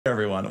Hey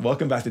everyone,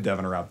 welcome back to Dev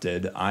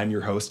Interrupted. I'm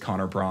your host,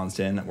 Conor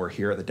Bronsdon. We're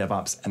here at the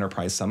DevOps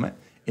Enterprise Summit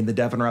in the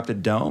Dev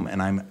Interrupted Dome,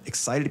 and I'm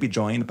excited to be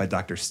joined by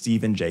Dr.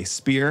 Stephen J.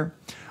 Spear,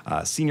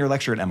 senior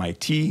lecturer at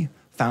MIT,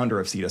 founder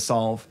of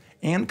C2Solve,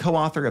 and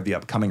co-author of the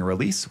upcoming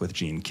release with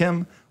Gene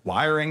Kim,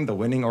 Wiring the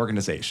Winning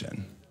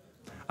Organization.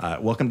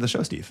 Welcome to the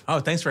show, Steve. Oh,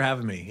 thanks for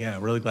having me. Yeah,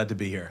 really glad to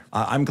be here.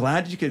 I'm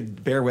glad you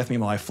could bear with me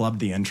while I flubbed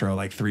the intro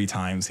like 3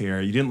 times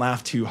here. You didn't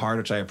laugh too hard,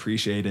 which I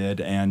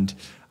appreciated, and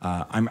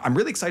I'm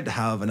really excited to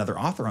have another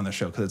author on the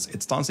show because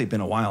it's honestly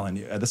been a while, and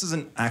this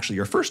isn't actually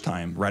your first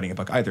time writing a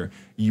book either.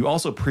 You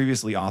also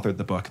previously authored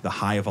the book, The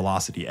High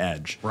Velocity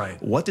Edge.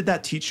 Right. What did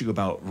that teach you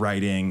about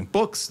writing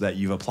books that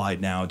you've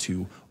applied now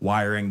to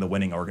wiring the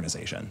winning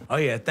organization? Oh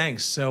yeah,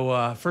 thanks.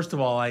 So first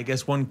of all, I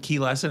guess one key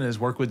lesson is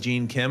work with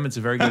Gene Kim. It's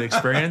a very good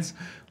experience.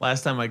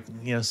 Last time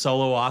I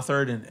solo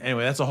authored, and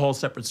anyway, that's a whole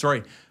separate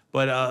story.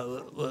 But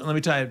let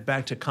me tie it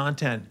back to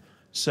content.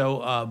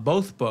 So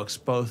both books,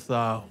 both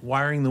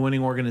Wiring the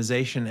Winning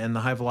Organization and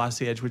The High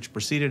Velocity Edge, which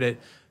preceded it,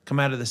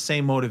 come out of the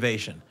same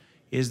motivation,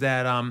 is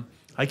that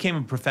I came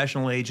of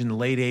professional age in the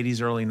late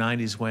 80s, early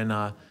 90s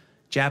when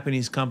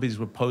Japanese companies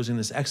were posing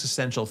this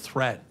existential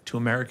threat to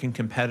American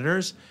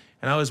competitors.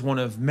 And I was one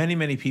of many,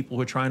 many people who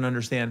were trying to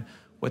understand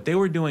what they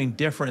were doing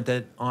different,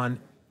 that on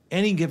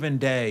any given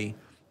day,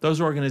 those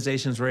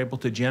organizations were able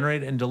to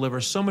generate and deliver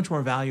so much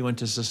more value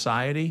into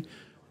society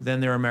than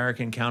their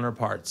American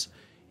counterparts.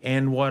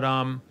 And what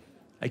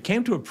I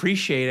came to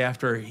appreciate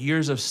after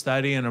years of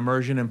study and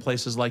immersion in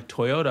places like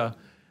Toyota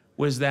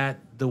was that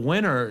the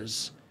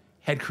winners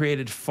had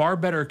created far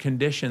better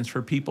conditions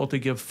for people to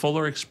give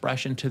fuller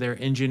expression to their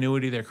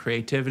ingenuity, their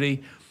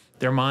creativity,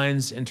 their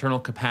mind's internal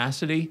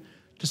capacity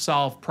to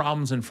solve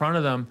problems in front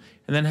of them,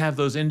 and then have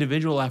those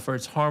individual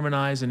efforts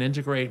harmonize and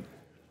integrate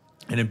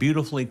in a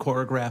beautifully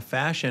choreographed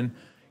fashion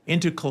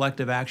into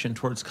collective action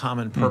towards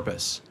common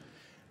purpose.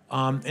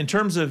 In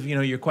terms of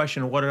your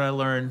question, what did I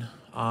learn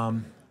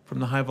from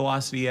the High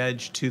Velocity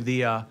Edge to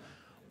the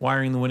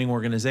Wiring the Winning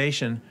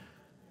Organization?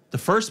 The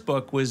first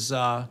book was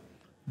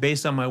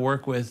based on my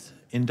work with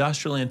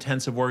industrially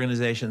intensive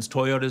organizations.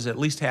 Toyota's at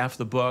least half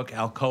the book.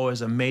 Alcoa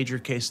is a major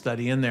case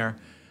study in there.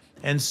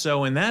 And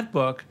so in that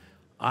book,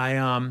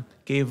 I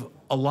gave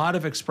a lot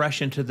of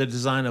expression to the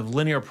design of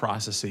linear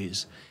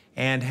processes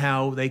and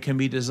how they can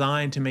be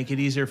designed to make it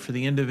easier for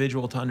the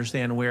individual to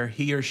understand where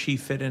he or she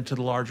fit into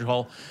the larger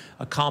whole,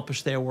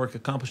 accomplish their work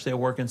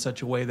in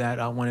such a way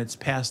that when it's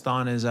passed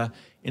on as a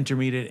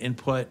intermediate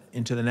input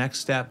into the next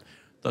step,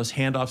 those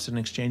handoffs and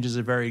exchanges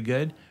are very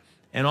good.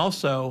 And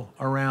also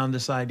around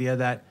this idea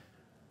that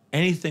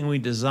anything we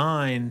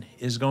design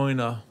is going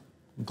to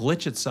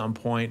glitch at some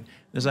point.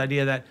 This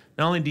idea that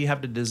not only do you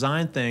have to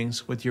design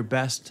things with your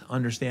best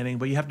understanding,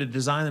 but you have to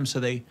design them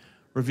so they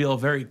reveal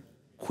very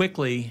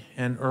quickly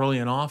and early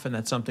and often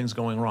that something's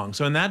going wrong.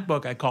 So in that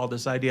book, I called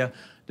this idea,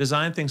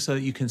 design things so that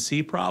you can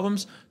see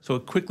problems, so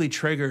it quickly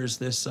triggers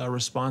this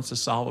response to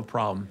solve a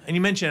problem. And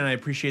you mentioned, and I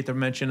appreciate the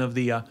mention of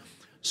the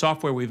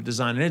software we've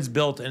designed, and it's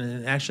built,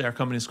 and actually our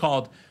company is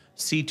called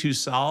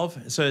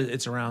C2Solve, so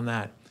it's around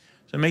that.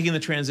 So making the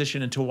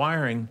transition into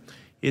wiring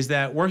is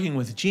that working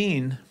with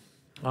Gene,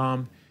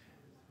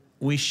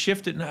 we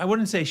shifted, I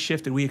wouldn't say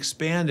shifted, we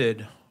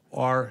expanded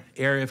our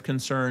area of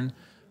concern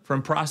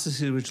from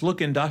processes which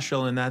look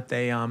industrial in that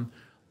they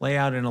lay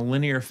out in a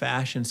linear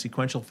fashion,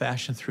 sequential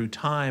fashion through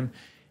time,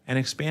 and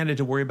expanded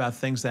to worry about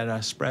things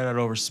that spread out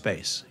over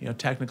space,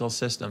 technical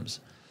systems.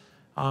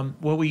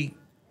 What we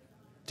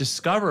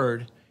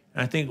discovered,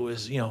 and I think it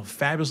was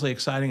fabulously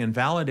exciting and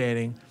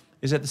validating,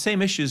 is that the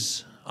same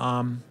issues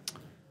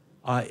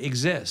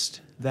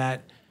exist,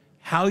 that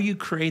how you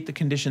create the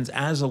conditions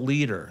as a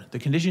leader, the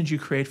conditions you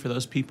create for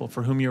those people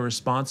for whom you're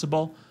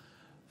responsible,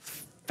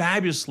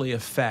 fabulously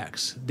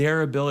affects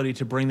their ability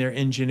to bring their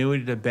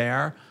ingenuity to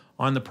bear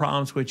on the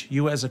problems which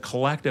you as a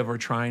collective are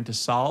trying to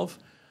solve.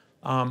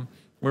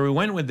 Where we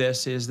went with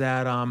this is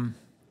that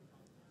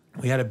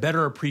we had a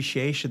better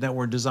appreciation that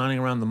we're designing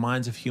around the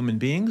minds of human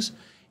beings,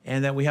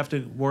 and that we have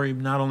to worry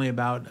not only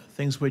about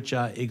things which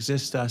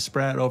exist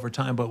spread out over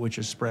time, but which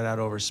are spread out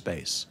over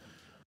space.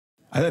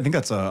 I think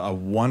that's a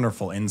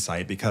wonderful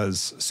insight,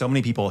 because so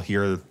many people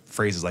hear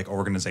phrases like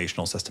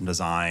organizational system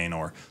design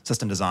or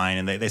system design,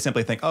 and they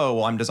simply think, oh,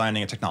 well, I'm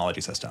designing a technology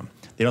system.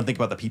 They don't think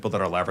about the people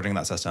that are leveraging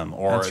that system,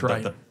 or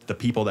the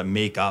people that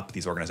make up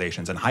these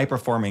organizations. And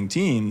high-performing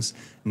teams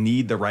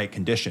need the right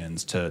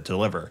conditions to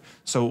deliver.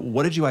 So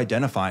what did you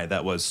identify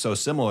that was so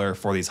similar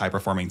for these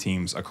high-performing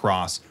teams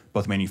across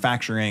both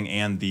manufacturing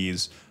and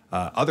these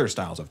other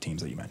styles of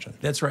teams that you mentioned?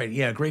 That's right.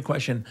 Yeah, great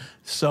question.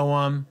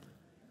 So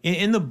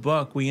in the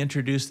book, we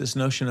introduced this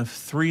notion of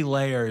 3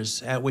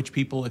 layers at which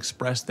people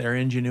express their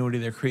ingenuity,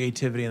 their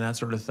creativity, and that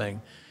sort of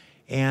thing.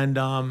 And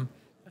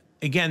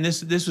again,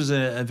 this was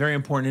a very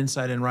important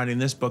insight in writing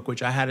this book,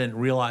 which I hadn't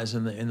realized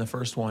in the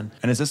first one.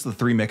 And is this the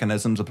 3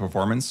 mechanisms of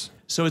performance?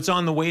 So it's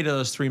on the way to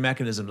those 3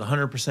 mechanisms,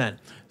 100%.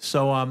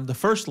 So the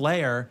first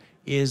layer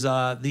is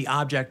the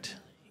object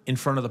in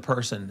front of the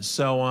person.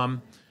 So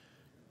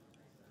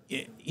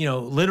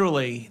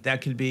literally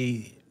that could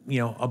be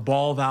a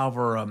ball valve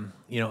or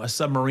a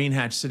submarine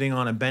hatch sitting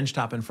on a bench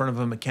top in front of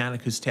a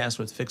mechanic who's tasked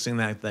with fixing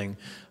that thing.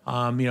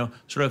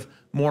 Sort of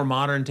more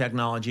modern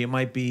technology. It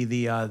might be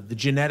the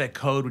genetic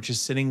code, which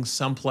is sitting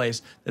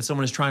someplace that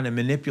someone is trying to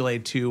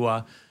manipulate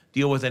to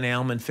deal with an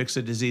ailment, fix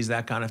a disease,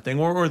 that kind of thing,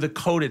 or the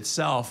code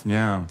itself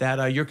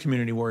that your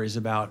community worries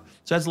about.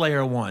 So that's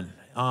layer one.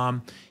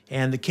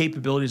 And the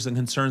capabilities and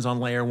concerns on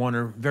layer one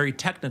are very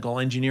technical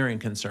engineering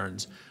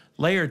concerns.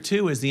 Layer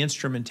two is the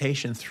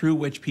instrumentation through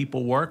which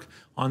people work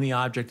on the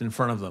object in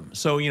front of them.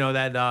 So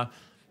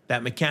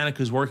that mechanic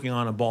who's working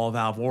on a ball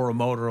valve or a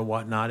motor or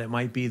whatnot, it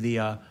might be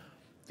the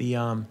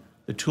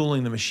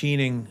tooling, the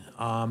machining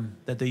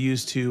that they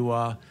use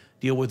to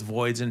deal with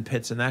voids and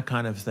pits and that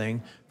kind of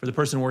thing. For the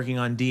person working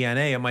on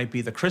DNA, it might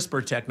be the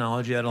CRISPR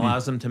technology that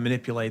allows them to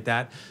manipulate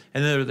that.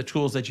 And then there are the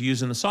tools that you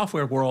use in the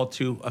software world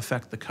to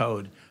affect the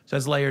code. So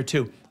that's layer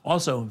two.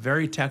 Also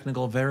very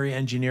technical, very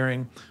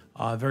engineering,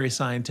 very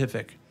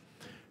scientific.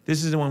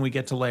 This is when we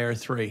get to layer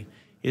three,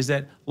 is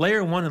that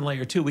layer one and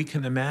layer two, we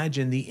can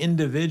imagine the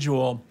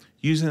individual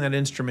using that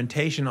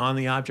instrumentation on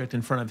the object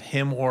in front of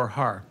him or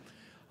her.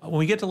 When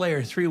we get to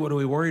layer three, what are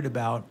we worried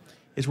about?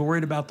 Is we're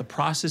worried about the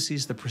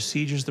processes, the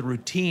procedures, the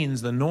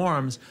routines, the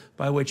norms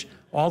by which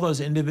all those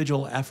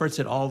individual efforts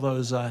at all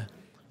those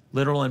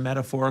literal and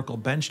metaphorical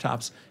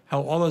benchtops,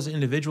 how all those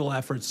individual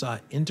efforts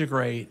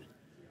integrate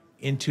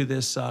into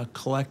this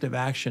collective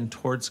action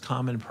towards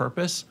common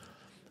purpose.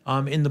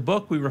 In the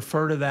book, we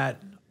refer to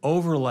that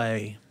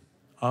overlay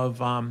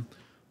of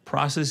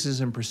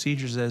processes and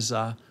procedures as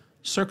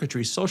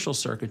circuitry, social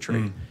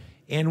circuitry.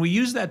 And we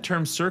use that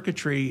term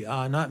circuitry,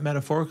 not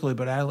metaphorically,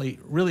 but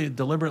really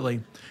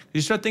deliberately. You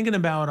start thinking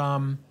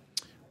about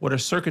what a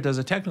circuit does,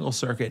 a technical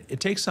circuit. It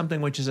takes something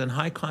which is in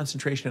high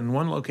concentration in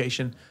one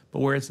location, but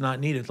where it's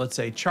not needed, let's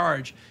say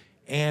charge,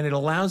 and it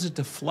allows it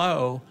to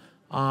flow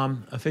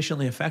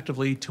efficiently,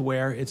 effectively to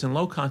where it's in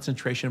low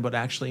concentration, but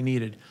actually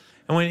needed.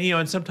 And when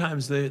and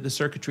sometimes the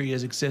circuitry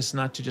exists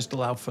not to just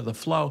allow for the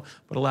flow,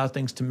 but allow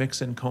things to mix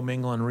and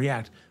commingle and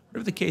react.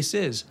 Whatever the case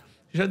is,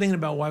 you start thinking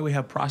about why we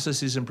have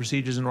processes and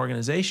procedures in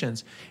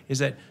organizations, is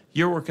that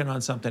you're working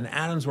on something,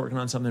 Adam's working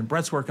on something,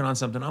 Brett's working on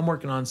something, I'm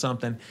working on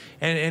something,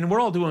 and we're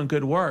all doing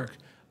good work.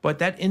 But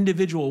that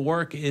individual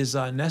work is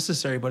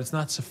necessary, but it's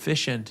not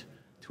sufficient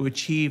to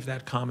achieve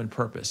that common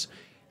purpose.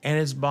 And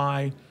it's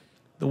by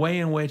the way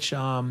in which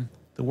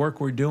the work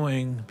we're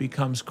doing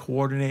becomes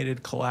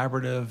coordinated,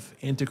 collaborative,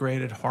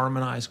 integrated,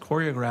 harmonized,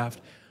 choreographed,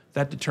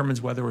 that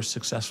determines whether we're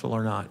successful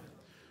or not.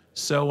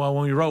 So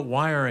when we wrote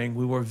Wiring,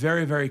 we were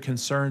very, very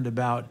concerned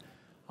about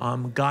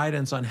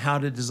guidance on how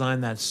to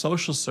design that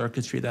social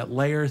circuitry, that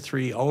layer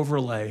three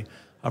overlay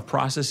of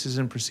processes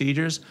and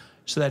procedures,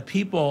 so that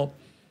people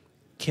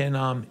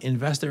can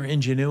invest their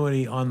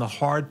ingenuity on the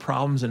hard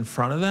problems in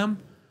front of them,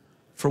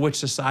 for which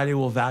society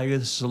will value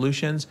the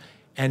solutions,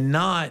 and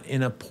not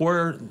in a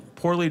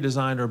poorly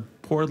designed or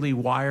poorly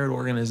wired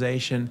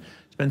organization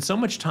spend so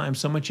much time,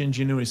 so much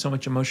ingenuity, so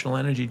much emotional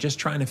energy just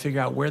trying to figure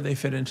out where they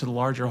fit into the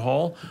larger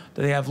whole,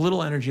 that they have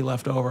little energy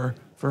left over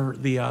for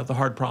the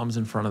hard problems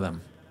in front of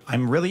them.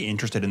 I'm really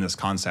interested in this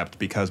concept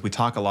because we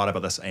talk a lot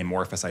about this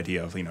amorphous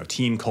idea of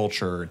team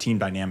culture, team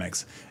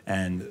dynamics,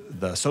 and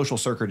the social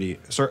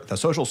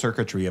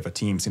circuitry of a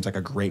team seems like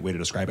a great way to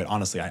describe it.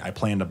 Honestly, I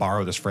plan to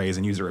borrow this phrase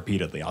and use it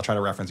repeatedly. I'll try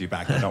to reference you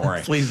back, but don't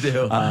worry. Please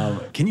do.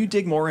 Can you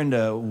dig more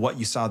into what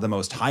you saw the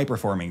most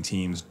high-performing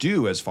teams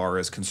do as far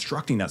as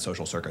constructing that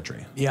social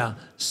circuitry? Yeah.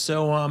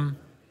 So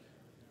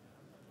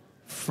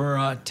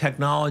for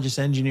technologists,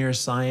 engineers,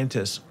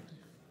 scientists,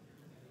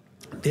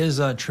 there's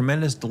a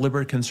tremendous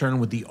deliberate concern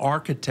with the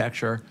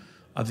architecture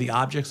of the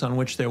objects on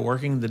which they're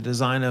working, the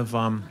design of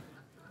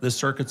the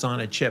circuits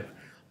on a chip,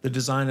 the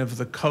design of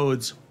the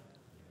codes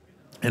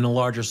in a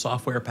larger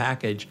software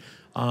package,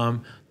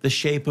 the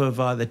shape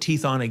of the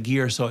teeth on a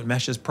gear so it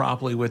meshes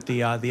properly with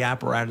the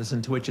apparatus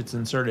into which it's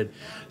inserted.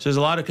 So there's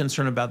a lot of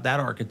concern about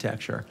that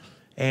architecture.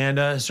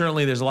 And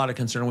certainly there's a lot of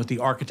concern with the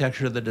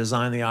architecture, the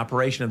design, the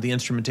operation of the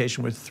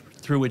instrumentation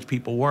through which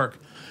people work.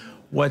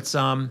 What's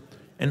a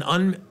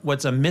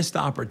missed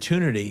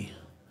opportunity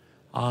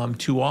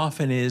too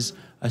often is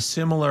a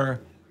similar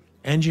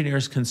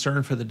engineer's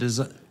concern for the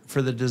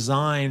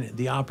design,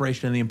 the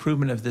operation, and the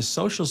improvement of this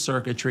social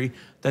circuitry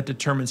that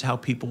determines how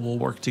people will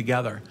work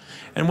together.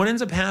 And what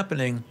ends up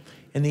happening,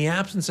 in the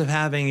absence of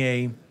having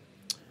a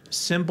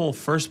simple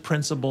first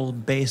principle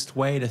based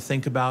way to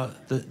think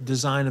about the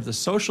design of the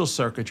social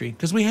circuitry,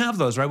 because we have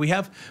those, right? We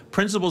have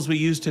principles we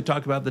use to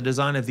talk about the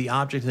design of the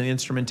object and the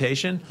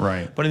instrumentation.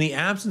 Right. But in the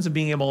absence of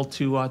being able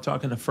to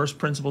talk in a first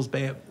principles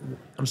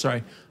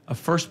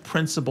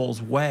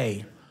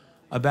way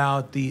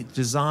about the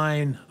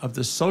design of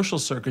the social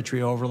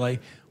circuitry overlay,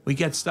 we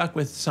get stuck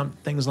with some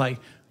things like,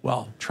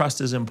 well,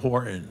 trust is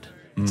important.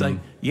 It's like,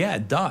 yeah,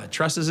 duh,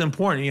 trust is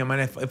important. I mean,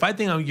 if I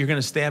think you're going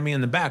to stab me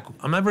in the back,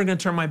 I'm never going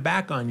to turn my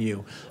back on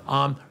you.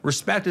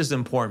 Respect is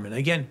important.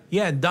 Again,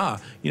 yeah, duh.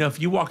 If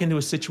you walk into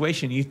a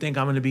situation, you think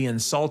I'm going to be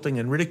insulting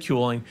and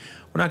ridiculing,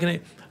 we're not going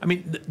to, I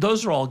mean,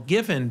 those are all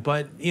given,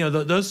 but,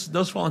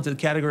 those fall into the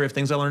category of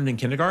things I learned in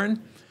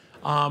kindergarten.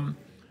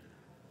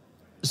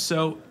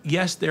 So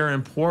yes, they're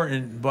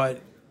important,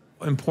 but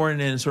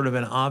important in sort of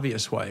an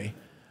obvious way.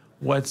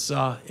 What's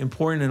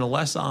important in a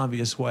less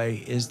obvious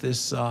way is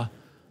this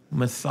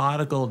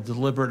methodical,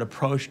 deliberate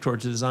approach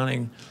towards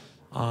designing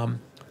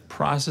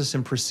process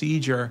and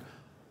procedure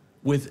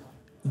with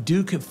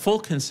full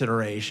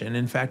consideration,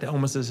 in fact,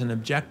 almost as an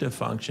objective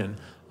function,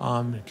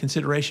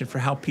 consideration for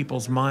how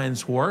people's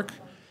minds work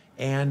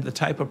and the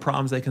type of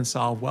problems they can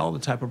solve well, the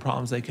type of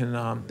problems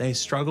they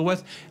struggle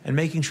with, and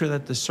making sure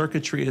that the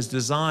circuitry is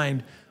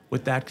designed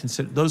with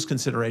those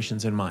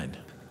considerations in mind.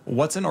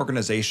 What's an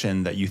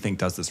organization that you think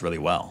does this really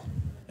well?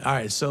 All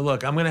right, so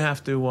look, I'm going to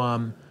have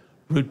to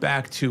root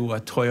back to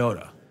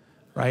Toyota,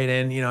 right?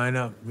 And I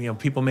know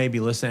people may be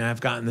listening.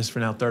 I've gotten this for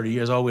now 30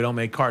 years. Oh, we don't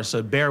make cars,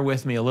 so bear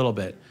with me a little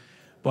bit.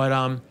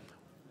 But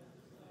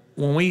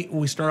when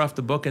we start off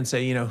the book and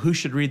say, who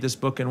should read this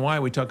book and why,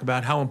 we talk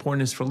about how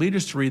important it is for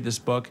leaders to read this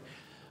book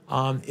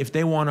if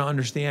they want to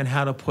understand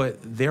how to put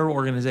their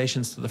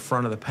organizations to the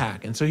front of the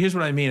pack. And so here's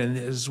what I mean, and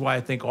this is why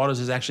I think autos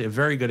is actually a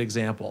very good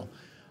example.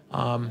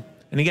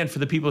 And again, for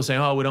the people saying,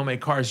 oh, we don't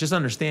make cars, just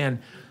understand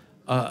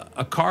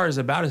a car is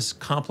about as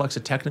complex a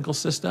technical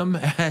system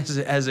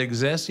as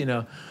exists.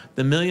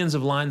 The millions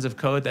of lines of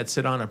code that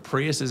sit on a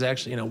Prius is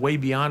actually, way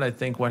beyond, I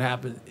think, what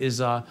happened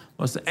is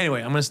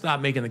anyway, I'm going to stop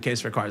making the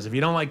case for cars. If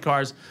you don't like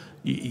cars,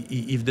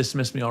 you've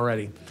dismissed me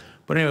already.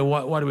 But anyway,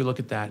 why do we look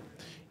at that?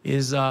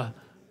 Is one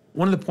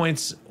of the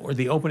points, or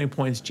the opening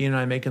points Gene and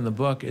I make in the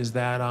book, is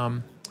that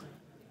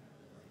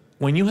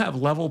when you have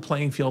level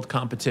playing field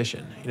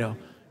competition,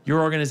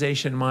 your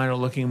organization and mine are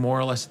looking more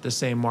or less at the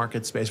same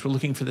market space. We're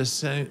looking for the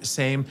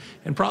same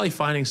and probably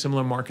finding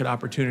similar market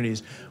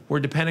opportunities. We're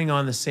depending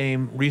on the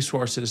same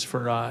resources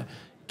for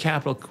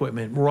capital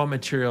equipment, raw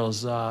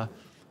materials,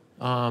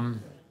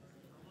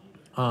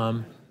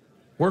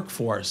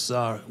 workforce.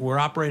 We're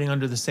operating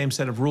under the same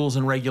set of rules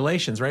and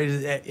regulations, right?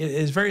 It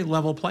is very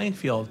level playing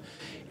field.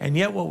 And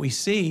yet what we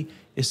see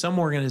is some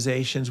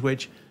organizations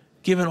which,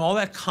 given all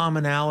that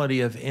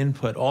commonality of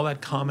input, all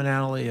that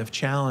commonality of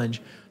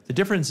challenge, the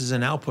differences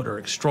in output are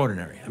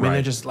extraordinary. I mean,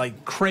 they're just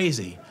like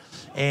crazy.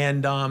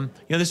 And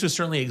this was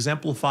certainly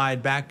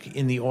exemplified back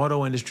in the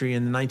auto industry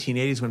in the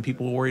 1980s when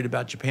people were worried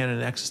about Japan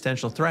and an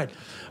existential threat.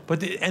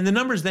 But the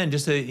numbers then,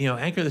 just to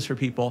anchor this for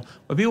people,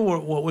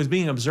 what was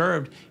being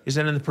observed is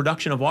that in the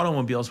production of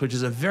automobiles, which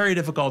is a very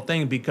difficult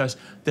thing because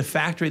the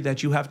factory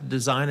that you have to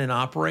design and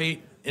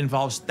operate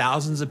involves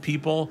thousands of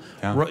people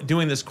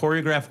doing this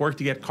choreographed work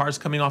to get cars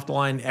coming off the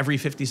line every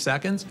 50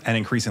 seconds. And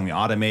increasingly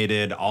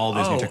automated, all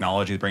these new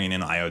technologies, bringing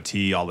in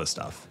IoT, all this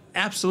stuff.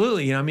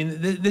 Absolutely.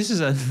 This is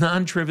a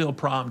non-trivial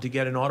problem to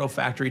get an auto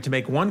factory to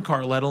make one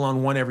car, let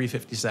alone one every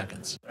 50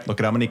 seconds.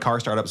 Look at how many car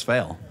startups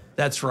fail.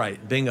 That's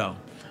right. Bingo.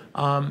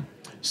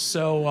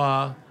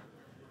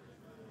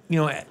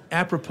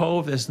 Apropos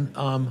of this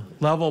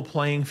level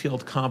playing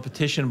field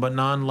competition, but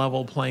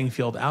non-level playing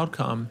field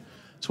outcome.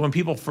 So when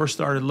people first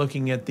started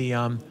looking at the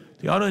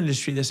auto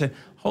industry, they said,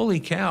 holy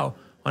cow,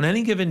 on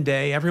any given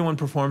day, everyone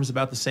performs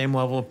about the same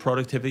level of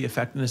productivity,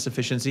 effectiveness,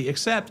 efficiency,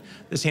 except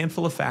this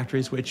handful of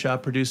factories which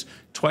produce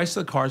twice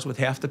the cars with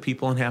half the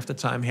people and half the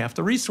time, half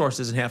the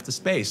resources and half the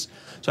space.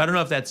 So I don't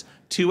know if that's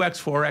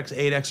 2x, 4x,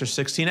 8x, or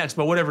 16x,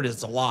 but whatever it is,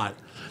 it's a lot.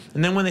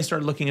 And then when they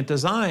started looking at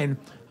design,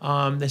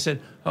 they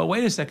said, oh,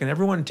 wait a second,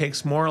 everyone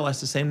takes more or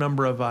less the same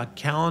number of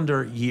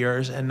calendar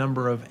years and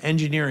number of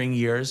engineering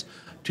years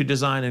to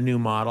design a new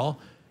model.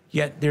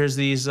 Yet there's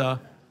these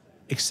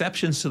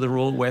exceptions to the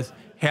rule with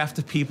half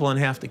the people and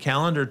half the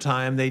calendar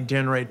time. They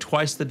generate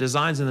twice the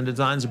designs, and the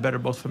designs are better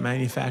both for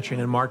manufacturing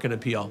and market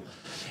appeal.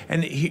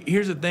 And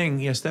here's the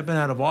thing, stepping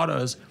out of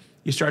autos,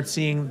 you start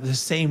seeing the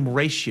same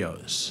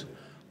ratios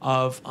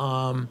of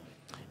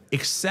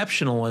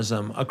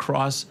exceptionalism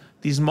across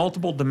these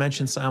multiple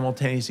dimensions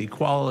simultaneously: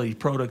 quality,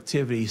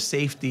 productivity,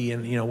 safety,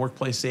 and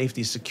workplace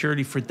safety,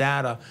 security for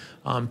data,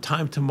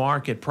 time to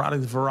market,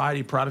 product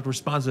variety, product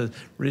responsiveness,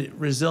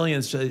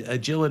 resilience,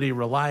 agility,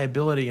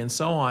 reliability, and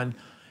so on.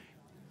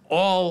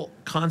 All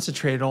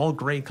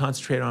great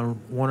concentrated on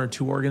one or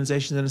two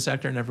organizations in a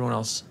sector, and everyone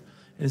else.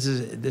 And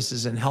this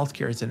is in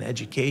healthcare, it's in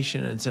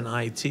education, it's in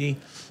IT,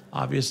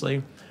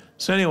 obviously.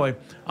 So anyway,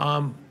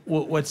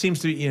 what seems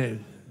to be,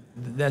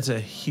 that's a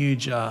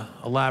huge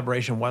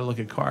elaboration. Why look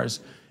at cars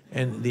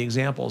and the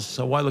examples?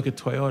 So why look at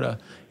Toyota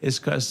is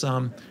because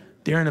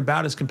they're in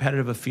about as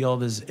competitive a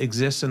field as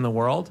exists in the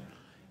world.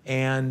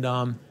 And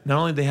not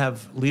only do they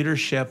have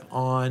leadership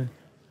on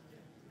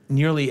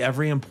nearly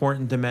every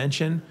important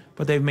dimension,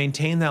 but they've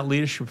maintained that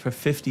leadership for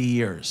 50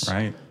 years.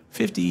 Right.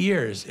 50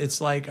 years.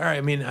 It's like, all right,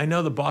 I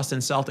know the Boston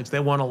Celtics, they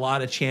won a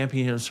lot of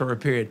championships for a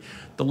period.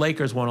 The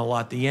Lakers won a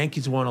lot. The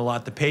Yankees won a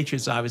lot. The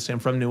Patriots, obviously, I'm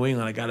from New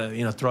England. I got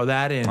to, throw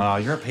that in. Oh,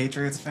 you're a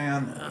Patriots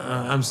fan?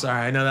 I'm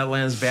sorry. I know that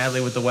lands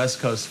badly with the West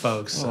Coast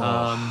folks.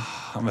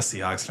 I'm a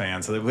Seahawks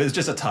fan, so it was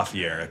just a tough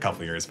year a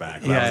couple years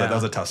back. That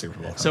was a tough Super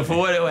Bowl.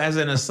 So as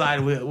an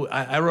aside,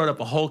 I wrote up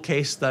a whole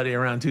case study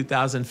around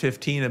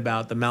 2015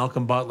 about the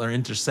Malcolm Butler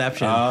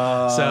interception.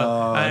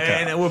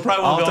 And we'll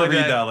probably I'll go have to into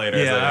read that later.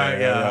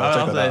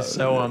 I'll check that out.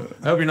 So I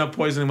hope you're not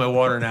poisoning my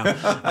water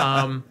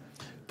now.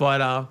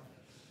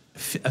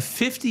 a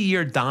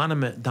 50-year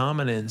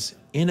dominance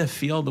in a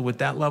field with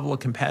that level of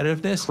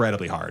competitiveness,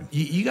 Incredibly hard.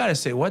 You got to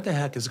say, what the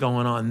heck is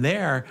going on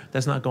there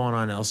that's not going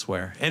on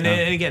elsewhere? And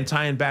again,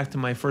 tying back to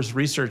my first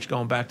research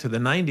going back to the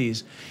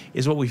 90s,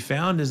 is what we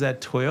found is that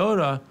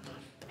Toyota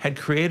had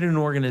created an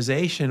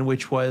organization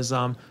which was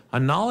a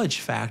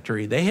knowledge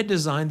factory. They had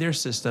designed their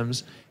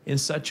systems in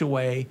such a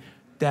way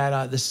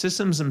that the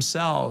systems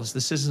themselves,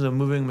 the systems of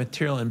moving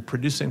material and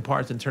producing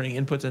parts and turning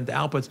inputs into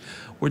outputs,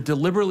 were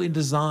deliberately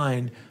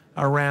designed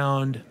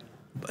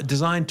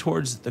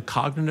towards the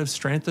cognitive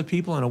strength of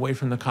people and away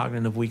from the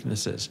cognitive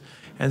weaknesses.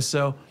 And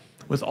so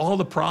with all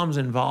the problems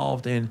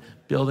involved in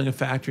building a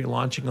factory,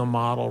 launching a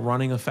model,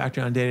 running a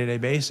factory on a day-to-day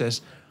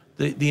basis,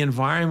 the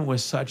environment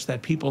was such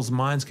that people's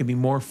minds could be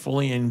more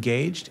fully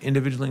engaged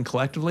individually and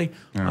collectively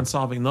on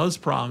solving those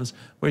problems,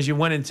 whereas you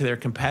went into their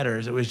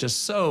competitors, it was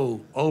just so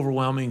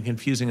overwhelming,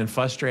 confusing, and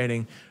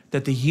frustrating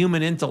that the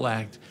human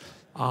intellect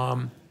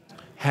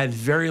had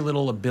very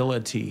little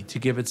ability to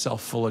give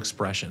itself full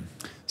expression.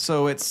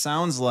 So it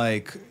sounds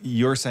like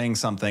you're saying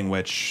something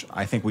which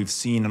I think we've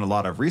seen in a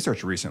lot of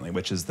research recently,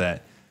 which is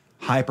that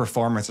high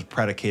performance is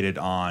predicated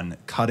on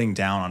cutting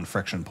down on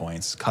friction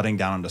points, cutting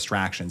down on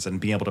distractions, and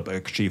being able to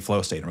achieve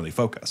flow state and really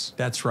focus.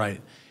 That's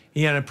right.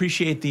 Yeah, and I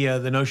appreciate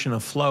the notion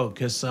of flow,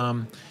 because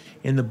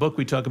in the book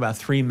we talk about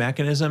 3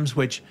 mechanisms,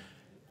 which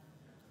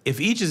if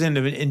each is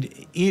employed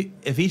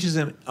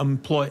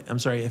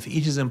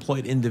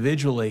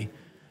individually,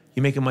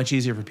 you make it much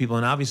easier for people.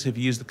 And obviously, if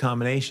you use the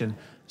combination,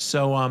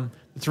 so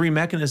the 3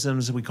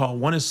 mechanisms we call,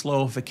 one is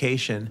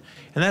slowification,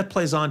 and that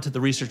plays on to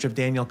the research of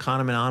Daniel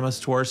Kahneman and Amos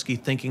Tversky,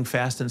 thinking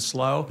fast and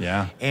slow,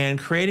 and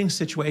creating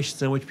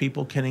situations in which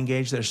people can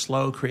engage their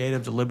slow,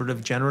 creative,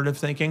 deliberative, generative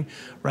thinking,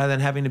 rather than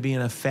having to be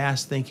in a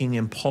fast-thinking,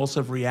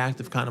 impulsive,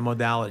 reactive kind of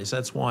modality. So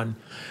that's one. And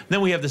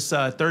then we have this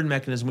third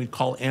mechanism we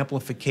call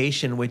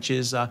amplification, which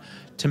is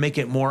to make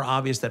it more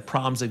obvious that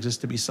problems exist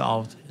to be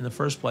solved in the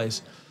first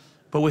place.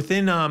 But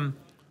within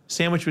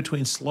sandwiched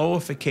between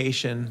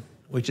slowification,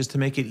 which is to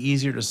make it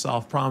easier to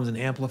solve problems, and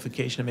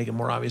amplification to make it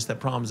more obvious that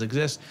problems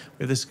exist,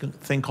 we have this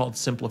thing called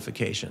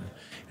simplification.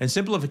 And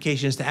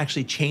simplification is to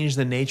actually change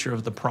the nature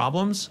of the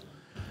problems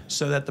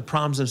so that the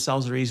problems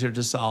themselves are easier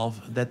to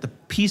solve, that the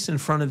piece in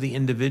front of the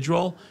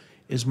individual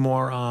is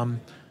more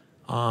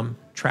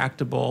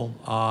tractable,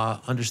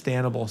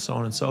 understandable, so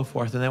on and so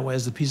forth. And that way,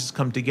 as the pieces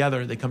come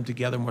together, they come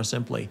together more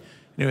simply.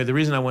 Anyway, the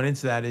reason I went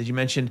into that is you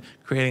mentioned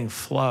creating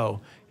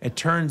flow. It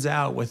turns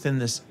out within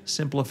this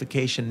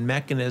simplification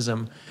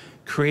mechanism,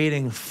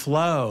 creating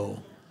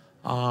flow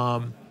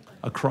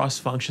across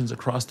functions,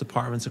 across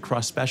departments,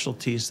 across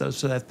specialties,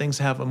 so that things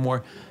have a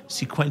more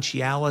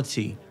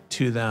sequentiality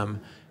to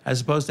them, as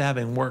opposed to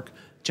having work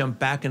jump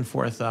back and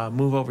forth,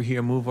 move over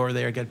here, move over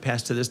there, get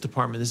passed to this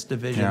department, this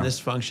division, this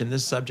function,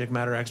 this subject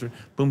matter expert,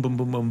 boom, boom,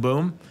 boom, boom,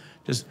 boom.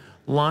 Just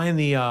line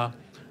the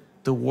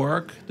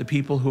work, the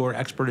people who are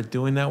expert at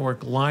doing that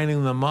work,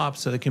 lining them up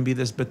so there can be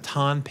this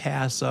baton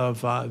pass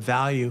of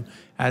value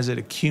as it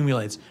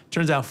accumulates.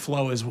 Turns out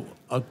flow is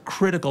a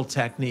critical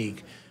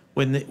technique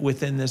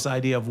within this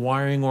idea of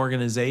wiring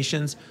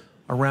organizations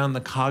around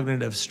the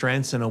cognitive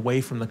strengths and away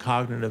from the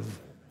cognitive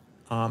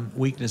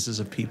weaknesses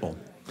of people.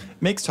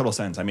 Makes total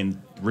sense. I mean,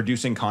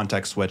 reducing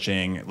context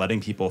switching,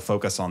 letting people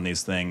focus on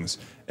these things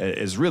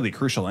is really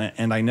crucial.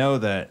 And I know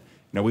that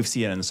we've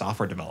seen it in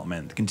software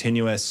development,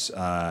 continuous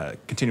growth,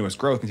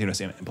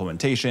 continuous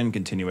implementation,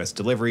 continuous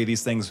delivery,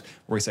 these things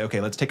where we say,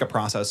 okay, let's take a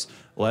process,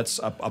 let's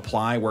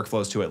apply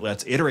workflows to it,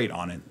 let's iterate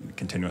on it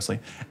continuously,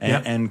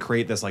 and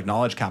create this like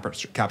knowledge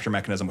capture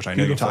mechanism, which I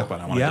know you talk about,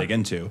 I want to dig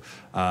into,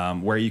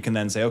 where you can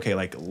then say, okay,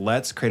 like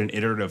let's create an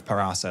iterative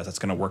process that's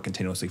going to work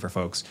continuously for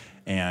folks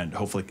and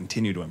hopefully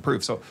continue to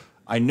improve. So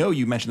I know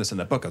you mentioned this in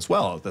the book as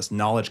well, this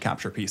knowledge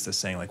capture piece, this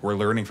saying like we're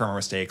learning from our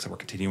mistakes and we're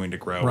continuing to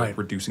grow, like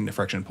reducing the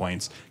friction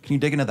points. Can you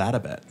dig into that a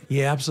bit?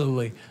 Yeah,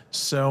 absolutely.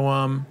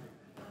 So,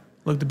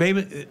 look, the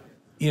baby,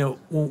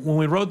 when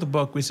we wrote the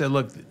book, we said,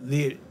 look,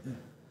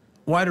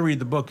 why to read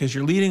the book? Because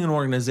you're leading an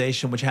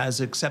organization which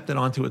has accepted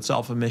onto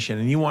itself a mission,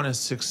 and you want to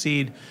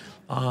succeed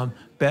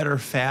better,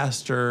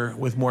 faster,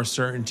 with more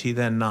certainty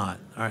than not.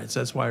 All right, so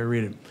that's why I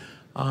read it.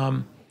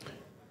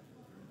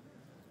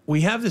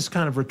 We have this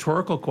kind of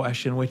rhetorical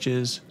question, which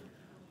is,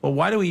 well,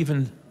 why do we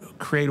even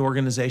create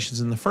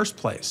organizations in the first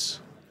place?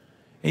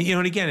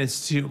 And again,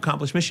 it's to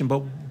accomplish mission,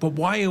 but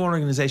why an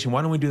organization?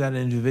 Why don't we do that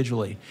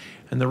individually?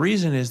 And the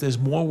reason is there's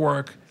more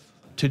work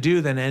to do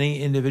than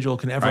any individual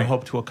can ever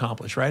hope to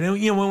accomplish, right?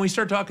 And when we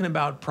start talking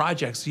about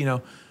projects, the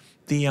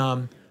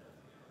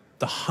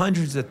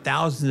hundreds of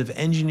thousands of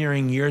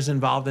engineering years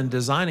involved in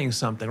designing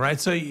something,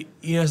 right? So,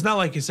 it's not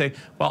like you say,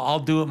 well, I'll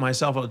do it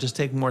myself, it'll just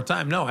take more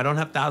time. No, I don't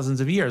have thousands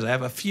of years, I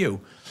have a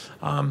few.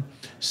 As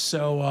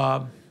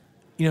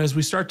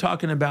we start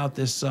talking about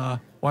this,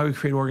 why we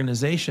create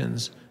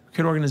organizations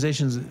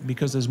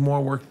because there's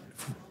more work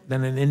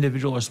than an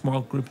individual or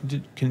small group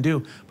can do.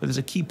 But there's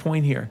a key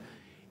point here.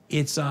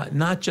 It's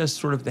not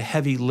just sort of the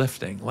heavy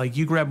lifting. Like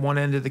you grab one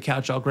end of the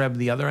couch, I'll grab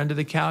the other end of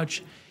the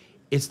couch.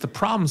 it's the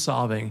problem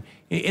solving.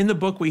 In the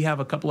book, we have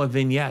a couple of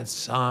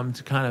vignettes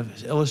to kind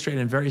of illustrate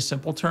in very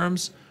simple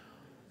terms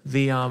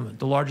the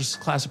largest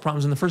class of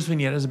problems. And the first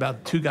vignette is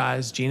about two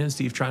guys, Gene and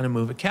Steve, trying to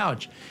move a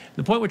couch.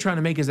 The point we're trying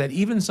to make is that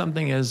even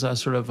something as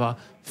sort of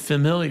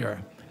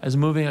familiar as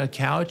moving a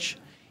couch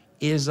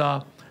is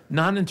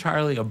not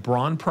entirely a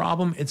brawn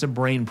problem, it's a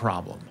brain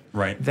problem.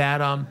 Right.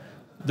 That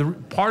the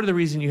part of the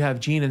reason you have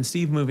Gene and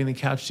Steve moving the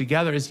couch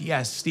together is,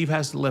 yes, Steve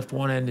has to lift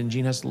one end and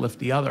Gene has to lift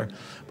the other.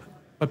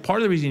 But part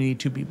of the reason you need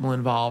two people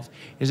involved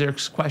is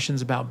there's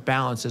questions about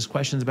balance, there's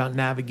questions about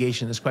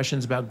navigation, there's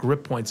questions about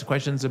grip points, there's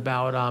questions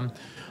about,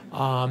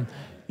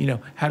 you know,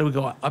 how do we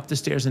go up the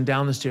stairs and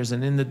down the stairs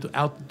and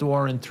out the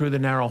door and through the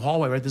narrow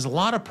hallway, right? There's a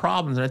lot of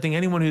problems. And I think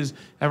anyone who's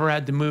ever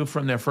had to move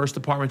from their first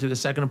apartment to the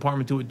second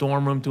apartment to a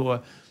dorm room to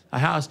a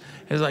house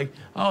is like,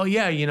 oh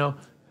yeah, you know,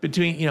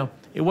 between, you know,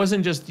 it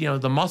wasn't just, you know,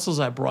 the muscles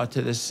I brought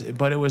to this,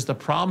 but it was the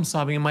problem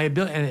solving and my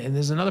ability. And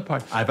there's another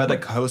part. I've had to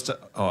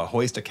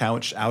hoist a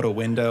couch out a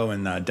window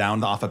and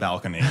down off a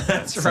balcony. That's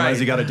right.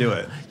 Sometimes you got to do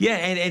it. Yeah,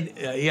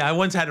 and yeah, I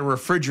once had a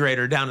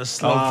refrigerator down a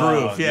sloped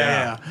roof.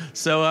 Yeah.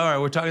 So, all right,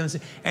 we're talking this.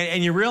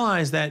 And you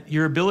realize that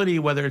your ability,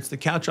 whether it's the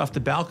couch off the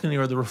balcony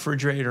or the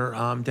refrigerator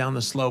down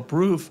the slope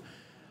roof,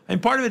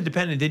 and part of it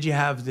depended, did you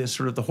have this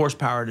sort of the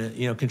horsepower to,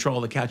 you know,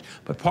 control the couch?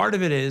 But part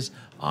of it is,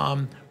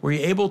 were you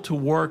able to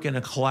work in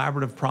a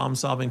collaborative,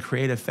 problem-solving,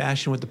 creative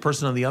fashion with the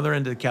person on the other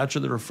end of the couch or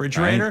the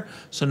refrigerator,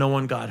 so no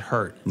one got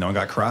hurt? No one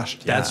got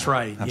crushed. That's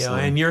right. You know,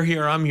 and you're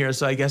here, I'm here,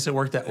 so I guess it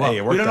worked out. Well, Hey,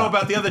 it worked we don't know out.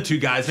 about the other two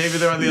guys. Maybe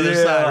they're on the other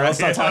side, right? Let's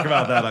not talk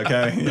about that,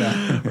 okay?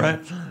 Yeah. Right.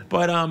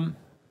 But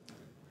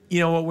you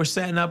know, what we're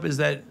setting up is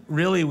that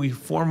really we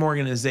form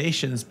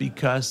organizations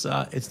because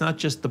it's not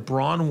just the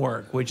brawn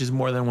work, which is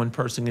more than one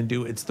person can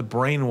do, it's the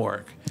brain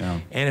work.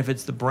 Yeah. And if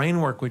it's the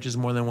brain work, which is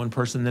more than one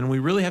person, then we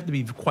really have to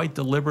be quite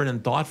deliberate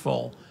and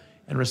thoughtful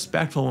and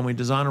respectful when we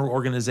design our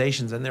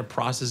organizations and their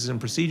processes and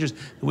procedures.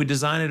 We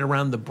design it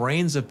around the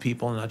brains of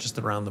people and not just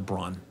around the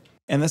brawn.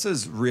 And this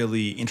is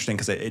really interesting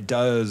because it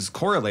does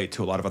correlate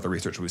to a lot of other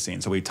research we've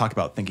seen. So we talk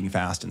about thinking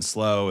fast and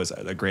slow is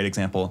a great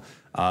example.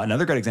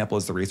 Another great example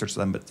is the research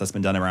that's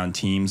been done around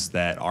teams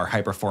that are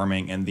high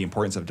performing and the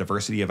importance of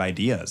diversity of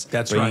ideas.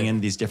 That's bringing right.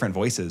 in these different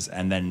voices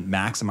and then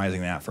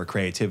maximizing that for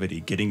creativity,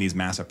 getting these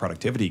massive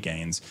productivity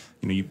gains.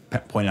 You know, you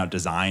pointed out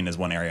design as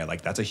one area.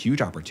 Like that's a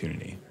huge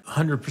opportunity.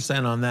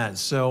 100% on that.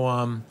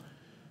 So,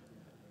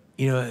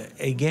 you know,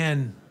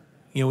 again,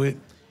 you know,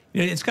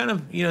 it's kind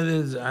of, you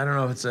know, I don't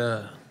know if it's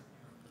a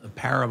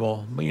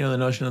parable, but you know, the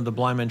notion of the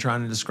blind man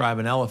trying to describe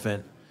an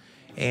elephant,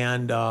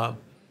 and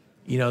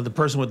you know, the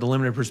person with the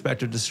limited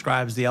perspective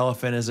describes the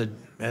elephant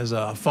as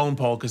a phone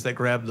pole because they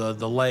grab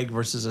the leg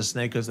versus a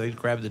snake because they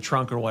grab the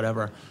trunk or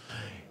whatever.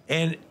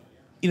 And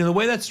you know, the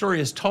way that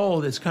story is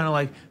told, it's kind of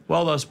like,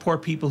 well, those poor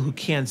people who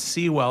can't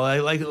see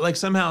well, like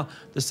somehow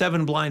the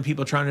 7 blind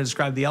people trying to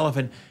describe the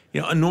elephant.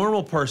 You know, a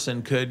normal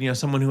person could, you know,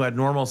 someone who had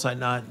normal sight,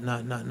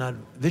 not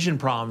vision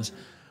problems.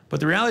 But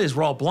the reality is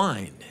we're all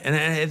blind. And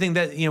I think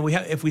that, you know,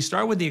 if we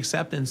start with the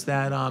acceptance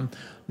that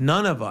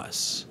none of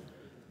us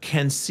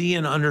can see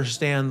and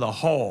understand the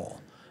whole,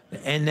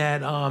 and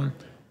that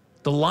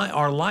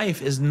our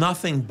life is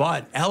nothing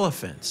but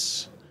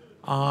elephants,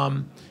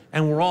 and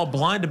we're all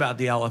blind about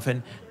the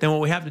elephant, then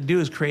what we have to do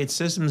is create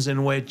systems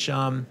in which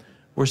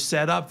we're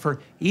set up for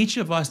each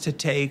of us to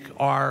take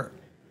our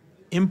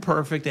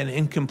imperfect and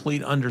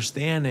incomplete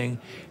understanding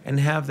and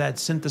have that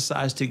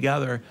synthesized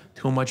together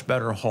to a much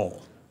better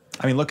whole.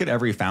 I mean, look at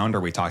every founder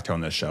we talk to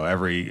on this show,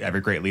 every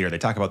great leader. They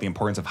talk about the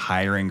importance of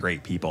hiring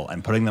great people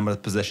and putting them in a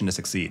position to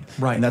succeed.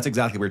 Right. And that's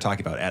exactly what we're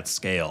talking about at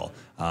scale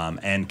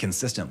and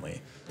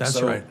consistently. That's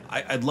so right.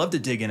 I'd love to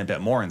dig in a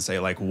bit more and say,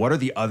 like, what are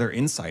the other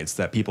insights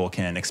that people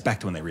can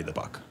expect when they read the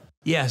book?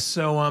 Yeah,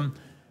 so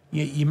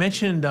you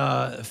mentioned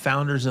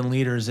founders and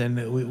leaders,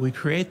 and we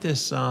create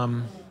this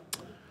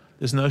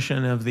this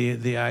notion of the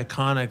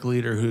iconic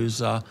leader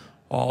who's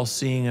all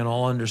seeing and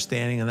all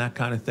understanding and that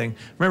kind of thing.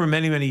 I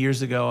remember many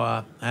years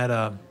ago,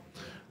 there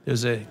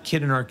was a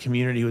kid in our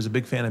community who was a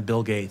big fan of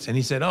Bill Gates, and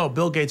he said, "Oh,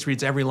 Bill Gates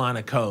reads every line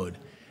of code."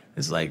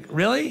 It's like,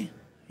 really?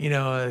 You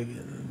know,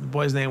 the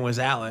boy's name was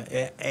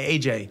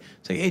AJ.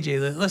 It's like,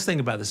 AJ, let's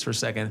think about this for a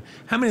second.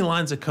 How many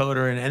lines of code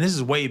are in? And this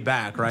is way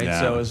back, right? Yeah.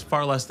 So it's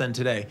far less than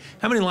today.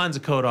 How many lines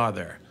of code are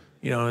there?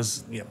 You know,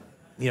 it's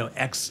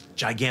X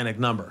gigantic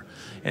number.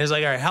 And it's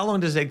like, all right, how long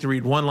does it take to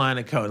read one line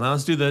of code? Now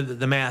let's do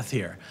the math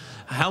here.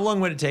 How long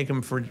would it take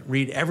them to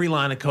read every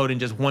line of code in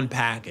just one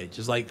package?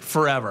 It's like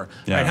forever.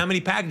 Yeah. Right? How many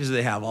packages do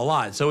they have? A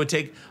lot. So it would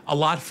take a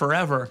lot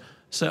forever.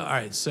 So, all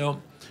right,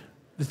 so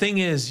the thing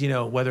is, you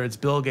know, whether it's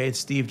Bill Gates,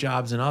 Steve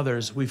Jobs, and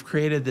others, we've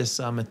created this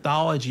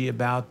mythology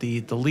about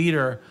the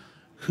leader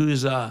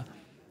who's,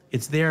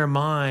 it's their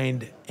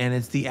mind and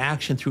it's the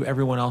action through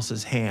everyone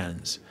else's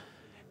hands.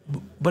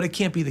 But it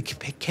can't be the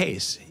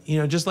case. You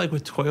know, just like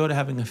with Toyota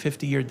having a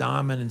 50-year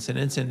dominance in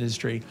its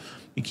industry,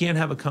 you can't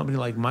have a company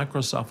like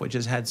Microsoft, which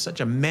has had such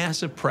a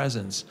massive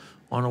presence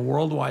on a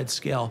worldwide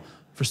scale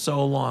for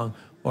so long,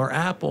 or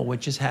Apple,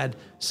 which has had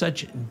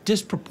such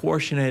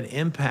disproportionate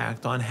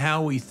impact on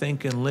how we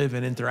think and live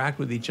and interact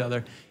with each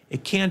other.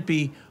 It can't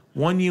be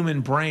one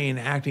human brain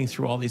acting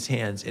through all these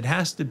hands. It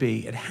has to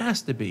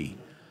be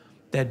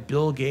that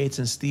Bill Gates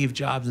and Steve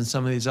Jobs and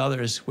some of these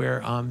others,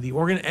 where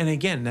and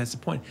again, that's the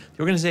point, the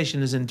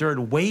organization has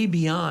endured way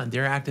beyond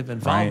their active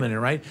involvement in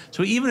it, right?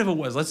 So even if it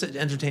was, let's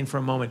entertain for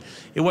a moment,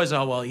 it was,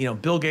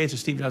 Bill Gates or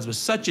Steve Jobs was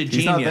such a genius,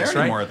 He's not there right?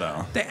 anymore,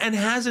 though. And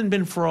hasn't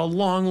been for a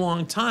long,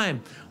 long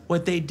time.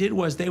 What they did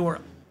was they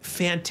were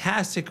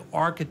fantastic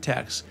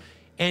architects.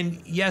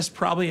 And yes,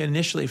 probably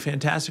initially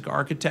fantastic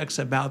architects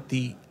about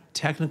the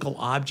technical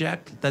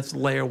object, that's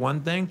layer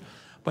one thing,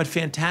 but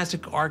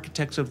fantastic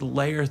architects of the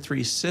layer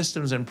three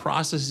systems and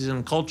processes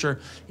and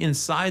culture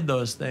inside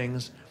those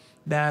things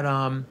that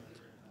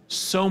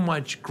so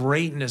much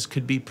greatness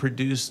could be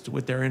produced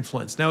with their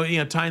influence. Now,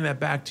 tying that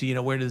back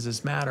to, where does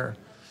this matter,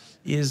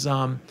 is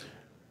I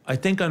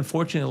think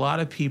unfortunately a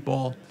lot of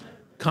people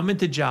come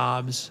into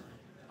jobs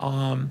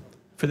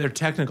for their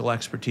technical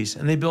expertise,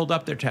 and they build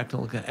up their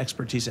technical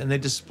expertise, and they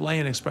display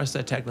and express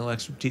that technical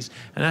expertise,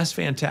 and that's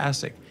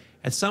fantastic.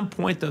 At some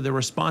point, though, the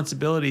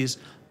responsibilities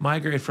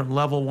migrate from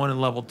level 1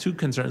 and level 2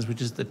 concerns,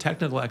 which is the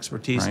technical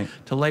expertise, right,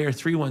 to layer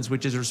 3 ones,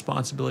 which is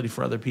responsibility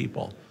for other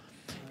people.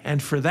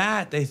 And for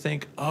that, they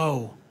think,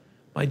 oh,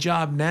 my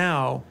job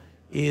now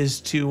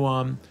is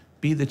to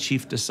be the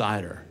chief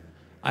decider.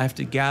 I have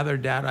to gather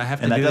data. I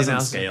have to do analysis. And that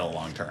doesn't scale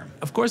long term.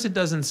 Of course, it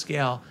doesn't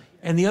scale.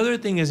 And the other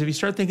thing is, if you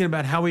start thinking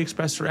about how we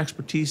express our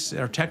expertise,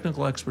 our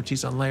technical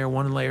expertise on layer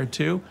 1 and layer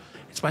 2,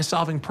 it's by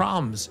solving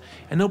problems.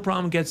 And no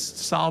problem gets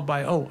solved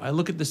by, I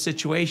look at the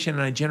situation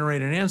and I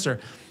generate an answer.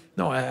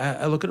 No,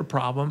 I look at a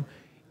problem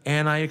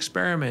and I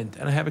experiment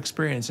and I have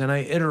experience and I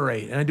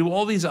iterate and I do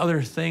all these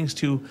other things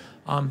to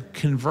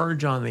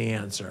converge on the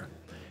answer.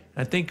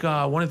 And I think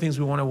one of the things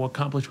we want to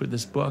accomplish with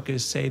this book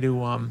is say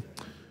to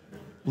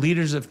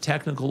leaders of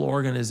technical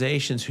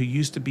organizations who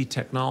used to be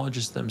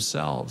technologists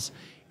themselves,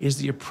 is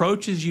the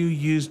approaches you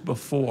used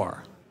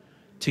before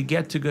to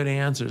get to good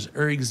answers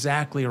are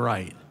exactly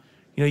right.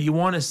 You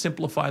want to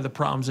simplify the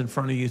problems in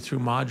front of you through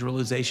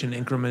modularization,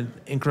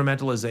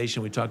 incrementalization.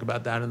 We talk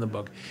about that in the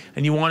book.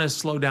 And you want to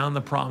slow down the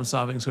problem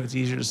solving so it's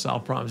easier to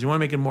solve problems. You want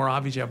to make it more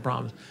obvious you have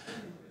problems.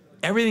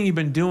 Everything you've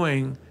been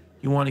doing,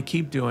 you want to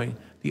keep doing.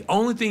 The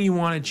only thing you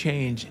want to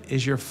change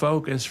is your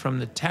focus from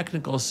the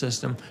technical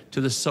system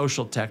to the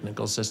social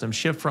technical system.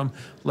 Shift from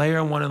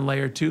layer 1 and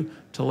layer 2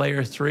 to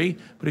layer 3.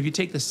 But if you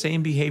take the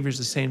same behaviors,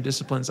 the same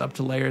disciplines up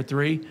to layer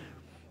 3,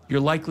 you're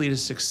likely to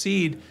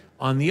succeed.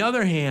 On the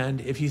other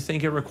hand, if you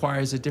think it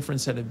requires a different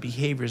set of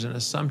behaviors and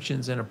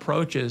assumptions and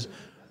approaches,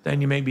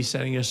 then you may be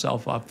setting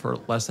yourself up for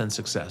less than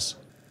success.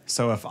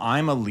 So if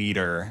I'm a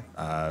leader,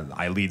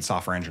 I lead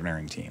software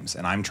engineering teams,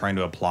 and I'm trying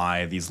to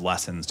apply these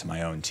lessons to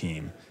my own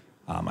team,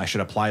 I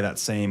should apply that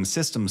same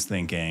systems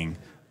thinking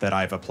that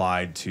I've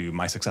applied to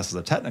my success as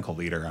a technical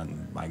leader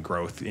and my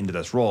growth into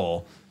this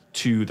role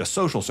to the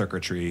social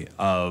circuitry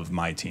of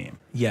my team.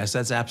 Yes,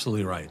 that's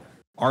absolutely right.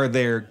 Are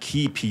there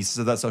key pieces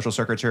of that social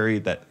circuitry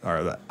that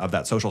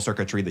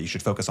you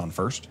should focus on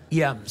first?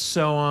 Yeah.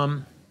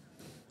 So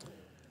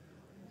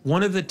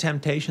one of the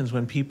temptations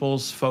when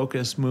people's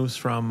focus moves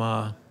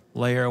from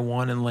layer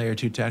 1 and layer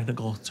 2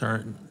 technical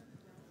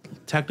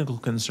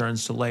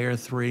concerns to layer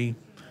 3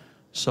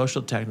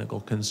 social technical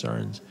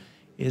concerns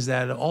is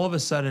that all of a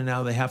sudden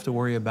now they have to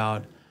worry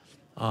about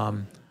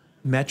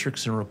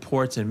metrics and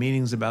reports and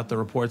meetings about the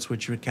reports,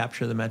 which would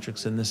capture the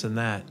metrics and this and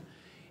that.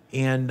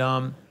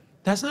 And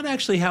that's not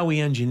actually how we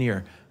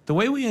engineer. The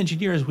way we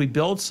engineer is we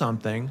build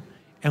something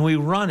and we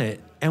run it,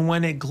 and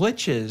when it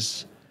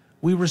glitches,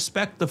 we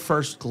respect the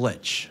first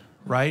glitch,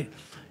 right?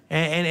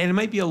 And it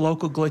might be a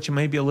local glitch, it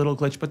might be a little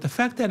glitch, but the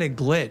fact that it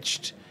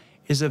glitched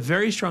is a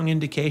very strong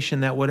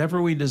indication that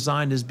whatever we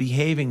designed is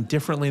behaving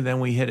differently than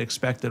we had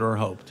expected or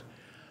hoped.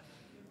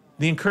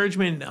 The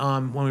encouragement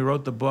when we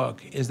wrote the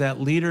book is that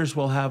leaders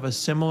will have a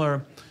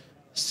similar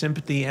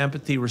sympathy,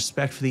 empathy,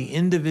 respect for the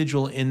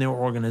individual in their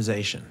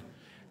organization.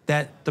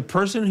 That the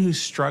person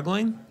who's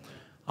struggling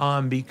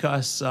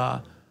because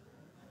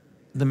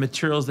the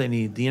materials they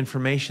need, the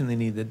information they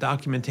need, the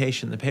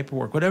documentation, the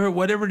paperwork,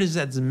 whatever it is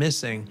that's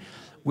missing,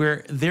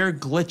 where they're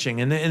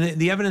glitching. And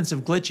the evidence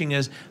of glitching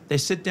is they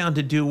sit down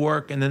to do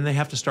work and then they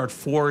have to start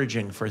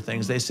foraging for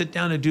things. They sit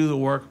down to do the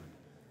work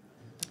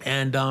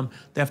and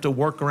they have to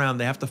work around,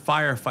 they have to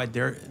firefight,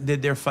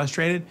 they're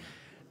frustrated.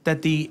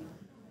 That the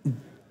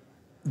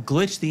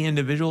glitch the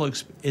individual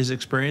is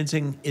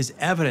experiencing is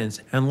evidence,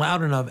 and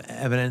loud enough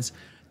evidence,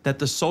 that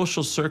the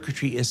social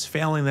circuitry is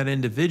failing that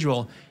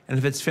individual. And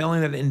if it's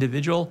failing that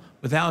individual,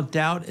 without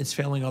doubt, it's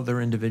failing other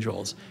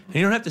individuals. And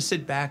you don't have to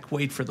sit back,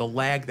 wait for the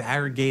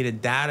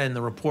aggregated data and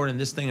the report and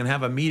this thing and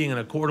have a meeting and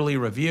a quarterly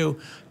review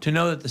to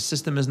know that the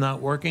system is not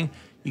working.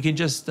 You can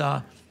just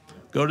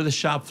go to the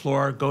shop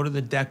floor, go to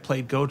the deck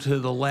plate, go to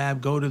the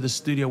lab, go to the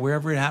studio,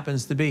 wherever it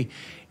happens to be.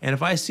 And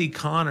if I see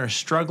Conor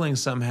struggling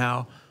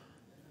somehow,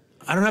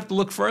 I don't have to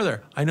look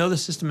further. I know the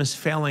system is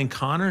failing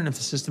Conor, and if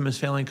the system is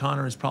failing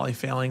Conor, it's probably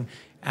failing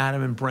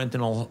Adam and Brent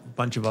and a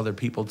bunch of other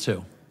people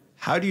too.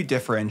 How do you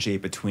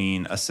differentiate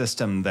between a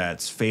system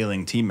that's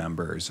failing team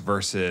members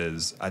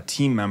versus a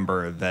team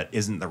member that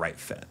isn't the right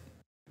fit?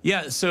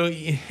 Yeah, so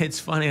it's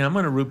funny. I'm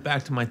going to root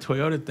back to my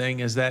Toyota thing.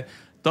 Is that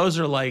those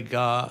are like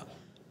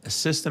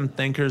system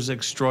thinkers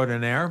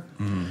extraordinaire.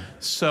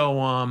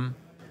 So,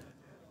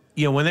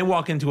 when they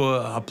walk into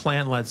a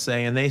plant, let's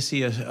say, and they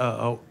see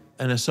an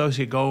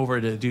associate go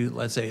over to do,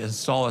 let's say,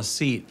 install a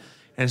seat,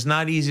 and it's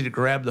not easy to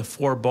grab the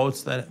 4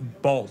 bolts that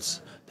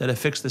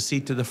affix the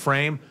seat to the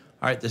frame.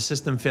 All right, the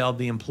system failed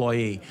the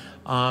employee.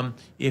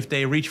 If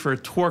they reach for a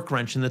torque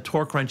wrench and the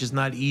torque wrench is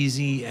not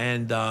easy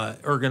and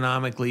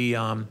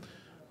ergonomically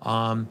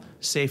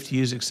safe to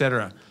use, et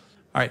cetera.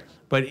 All right,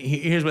 but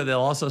here's what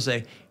they'll also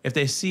say. If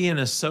they see an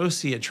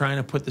associate trying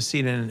to put the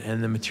seat in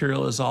and the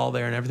material is all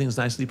there and everything's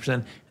nicely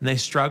presented and they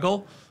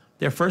struggle,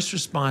 their first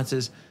response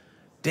is,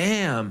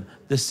 damn,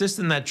 the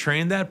system that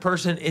trained that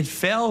person, it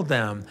failed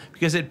them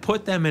because it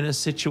put them in a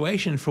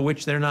situation for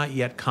which they're not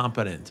yet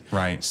competent.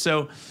 Right.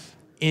 So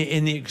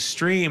in the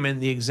extreme and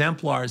the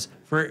exemplars,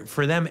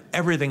 for them,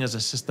 everything is a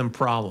system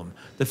problem.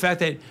 The fact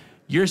that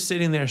you're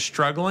sitting there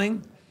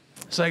struggling,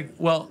 it's like,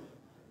 well,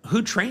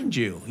 who trained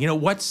you?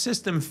 What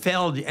system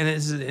failed? And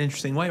this is an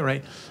interesting way,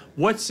 right?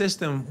 What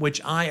system,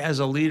 which I as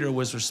a leader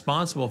was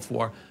responsible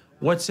for,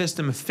 what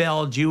system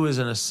failed you as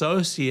an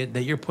associate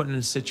that you're put in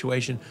a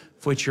situation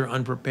for which you're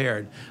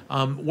unprepared?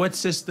 What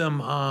system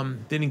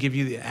didn't give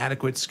you the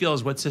adequate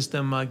skills? What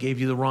system gave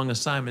you the wrong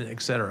assignment,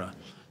 et cetera?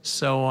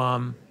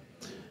 So,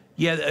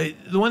 the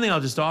one thing I'll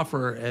just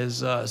offer as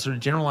sort of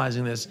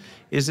generalizing this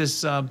is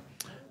this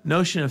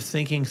notion of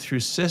thinking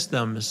through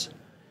systems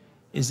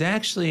is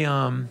actually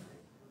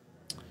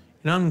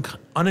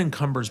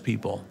unencumbers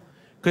people.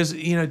 Because,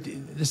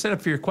 the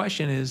setup for your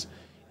question is,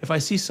 if I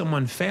see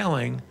someone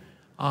failing,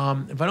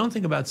 if I don't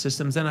think about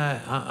systems, then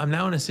I'm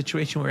now in a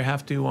situation where I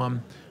have to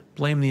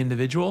blame the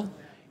individual.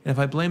 And if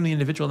I blame the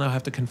individual, now I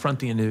have to confront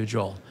the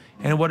individual.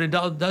 And what it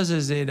does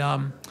is it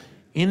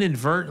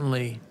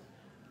inadvertently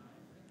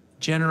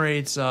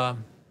generates a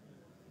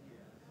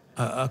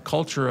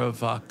culture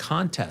of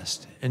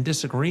contest and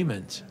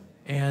disagreement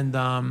and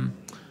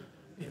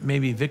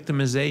maybe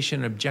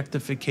victimization,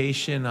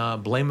 objectification,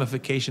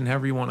 blamification,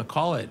 however you want to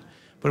call it.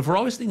 But if we're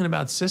always thinking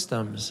about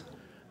systems,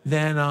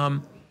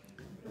 then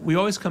we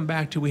always come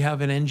back to we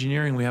have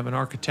an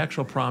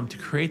architectural problem to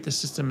create the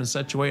system in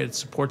such a way it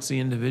supports the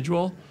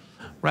individual.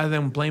 Rather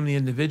than blame the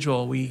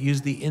individual, we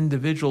use the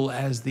individual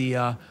as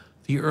the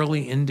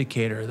early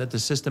indicator that the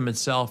system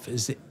itself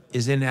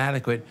is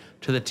inadequate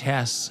to the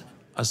tasks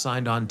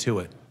assigned onto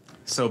it.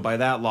 So by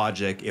that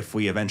logic, if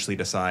we eventually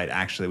decide,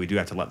 actually, we do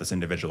have to let this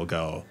individual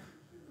go,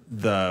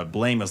 the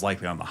blame is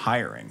likely on the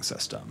hiring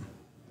system.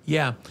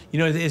 Yeah.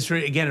 It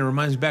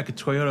reminds me back at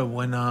Toyota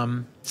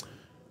when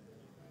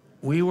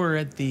we were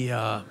at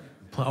the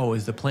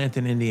plant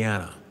in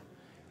Indiana.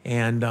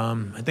 And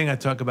I think I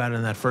talk about it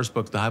in that first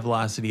book, The High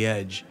Velocity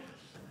Edge.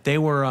 They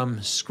were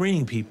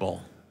screening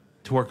people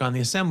to work on the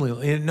assembly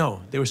line.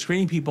 No, they were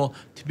screening people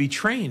to be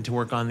trained to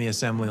work on the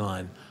assembly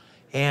line.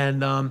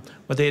 And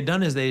what they had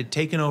done is they had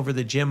taken over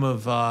the gym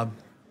of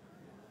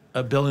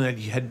a building that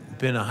had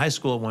been a high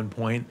school at one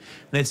point,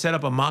 and they'd set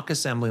up a mock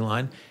assembly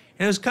line.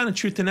 And it was kind of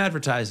truth in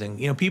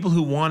advertising. People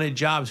who wanted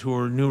jobs, who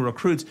were new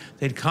recruits,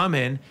 they'd come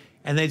in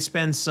and they'd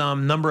spend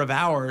some number of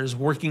hours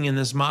working in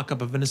this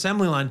mock-up of an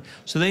assembly line,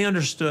 so they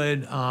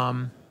understood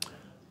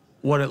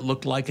what it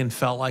looked like and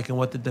felt like and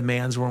what the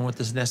demands were and what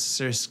the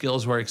necessary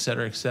skills were, et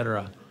cetera, et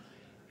cetera.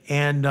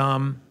 And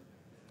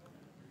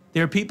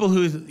there are people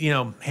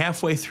who,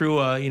 halfway through,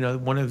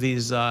 one of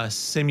these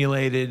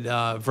simulated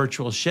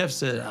virtual shifts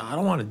said, I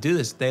don't want to do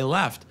this. They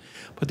left.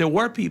 But there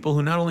were people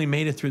who not only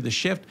made it through the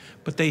shift,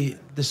 but they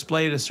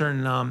displayed a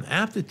certain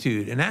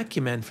aptitude and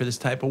acumen for this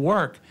type of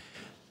work.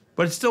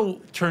 But it still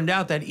turned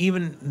out that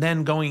even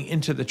then going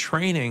into the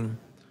training,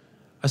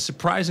 a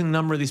surprising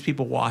number of these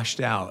people washed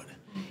out.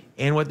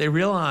 And what they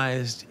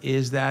realized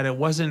is that it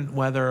wasn't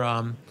whether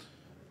a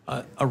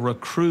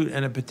recruit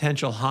and a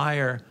potential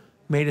hire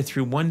made it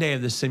through one day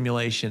of the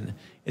simulation.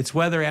 It's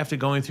whether after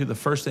going through the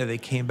first day, they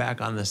came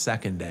back on the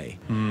second day.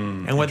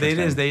 And what they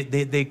did is they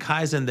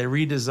Kaizen, they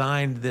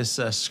redesigned this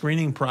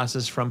screening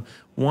process from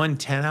 1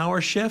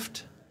 10-hour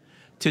shift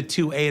to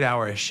 2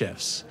 8-hour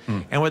shifts.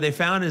 And what they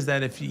found is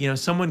that if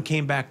someone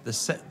came back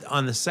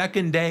on the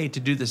second day to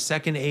do the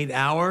second 8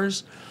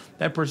 hours,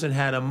 that person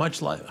had a much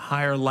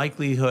higher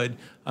likelihood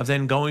of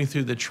then going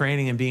through the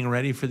training and being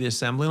ready for the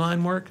assembly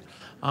line work.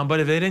 But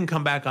if they didn't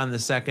come back on the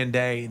second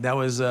day, that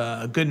was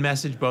a good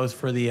message both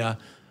for the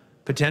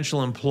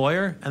potential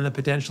employer and the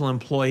potential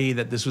employee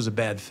that this was a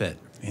bad fit.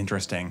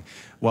 Interesting.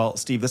 Well,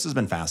 Steve, this has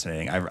been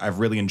fascinating. I've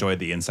really enjoyed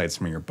the insights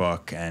from your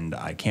book, and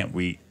I can't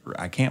wait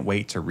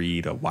to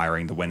read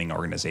Wiring the Winning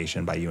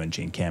Organization by you and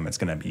Gene Kim. It's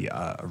going to be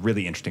a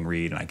really interesting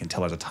read, and I can tell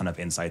there's a ton of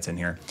insights in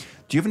here.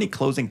 Do you have any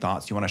closing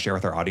thoughts you want to share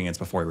with our audience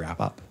before we wrap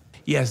up?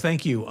 Yes,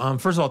 thank you.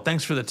 First of all,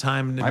 thanks for the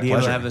time to be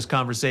able to have this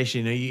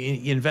conversation.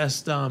 You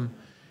invest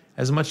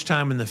as much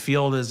time in the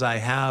field as I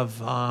have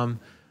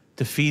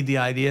to feed the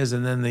ideas,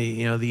 and then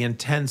the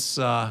intense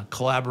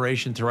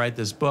collaboration to write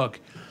this book.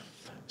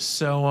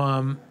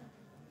 So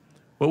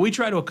what we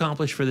try to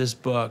accomplish for this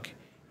book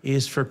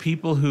is for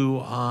people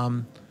who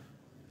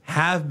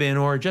have been,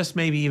 or just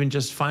maybe even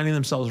just finding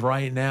themselves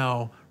right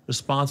now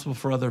responsible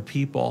for other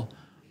people,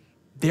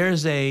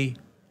 there's a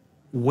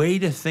way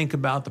to think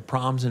about the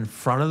problems in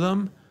front of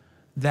them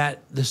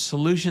that the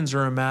solutions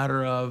are a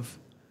matter of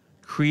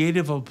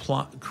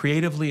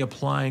creatively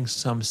applying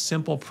some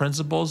simple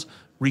principles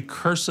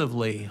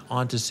recursively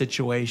onto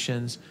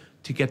situations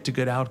to get to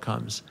good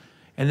outcomes.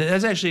 And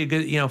that's actually a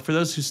good, for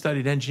those who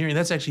studied engineering,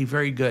 that's actually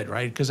very good,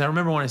 right? Because I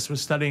remember when I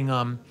was studying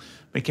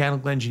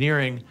mechanical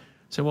engineering, I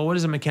said, well, what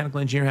does a mechanical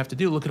engineer have to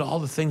do? Look at all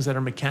the things that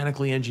are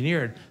mechanically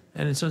engineered.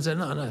 And someone said,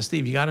 no,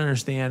 Steve, you got to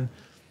understand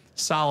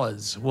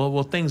solids. Well,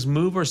 will things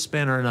move or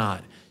spin or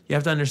not? You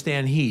have to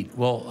understand heat.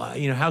 Well,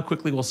 how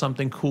quickly will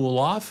something cool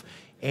off?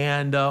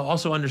 And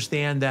also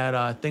understand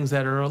that things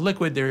that are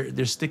liquid,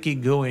 they're sticky,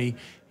 gooey,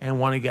 and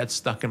want to get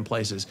stuck in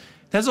places.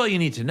 That's all you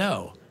need to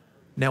know.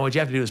 Now, what you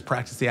have to do is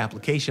practice the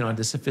application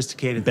onto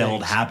sophisticated Build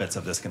things. habits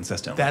of this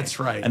consistently. That's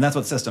right. And that's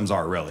what systems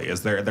are really,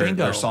 is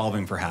they're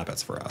solving for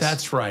habits for us.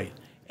 That's right.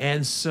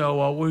 And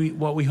so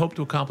what we hope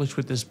to accomplish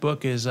with this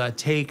book is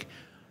take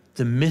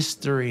the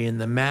mystery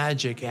and the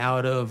magic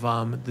out of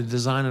the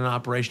design and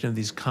operation of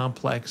these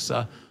complex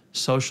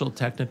social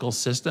technical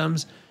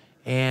systems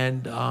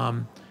and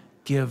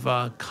give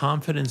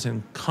confidence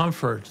and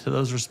comfort to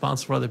those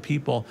responsible for other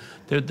people.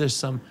 There's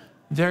some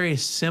very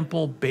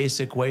simple,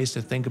 basic ways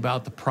to think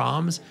about the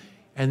problems.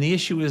 And the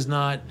issue is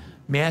not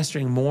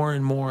mastering more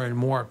and more and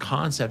more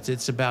concepts.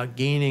 It's about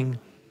gaining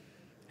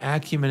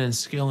acumen and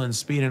skill and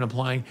speed and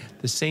applying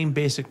the same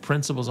basic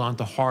principles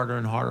onto harder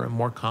and harder and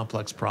more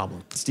complex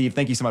problems. Steve,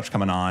 thank you so much for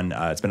coming on.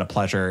 It's been a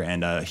pleasure,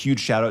 and a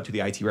huge shout out to the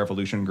IT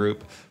Revolution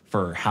group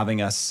for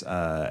having us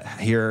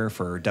here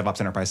for DevOps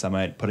Enterprise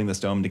Summit, putting this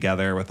dome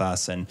together with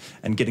us, and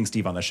getting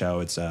Steve on the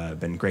show. It's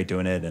been great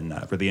doing it, and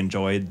really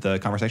enjoyed the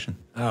conversation.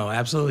 Oh,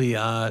 absolutely.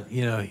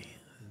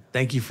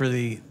 Thank you for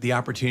the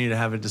opportunity to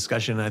have a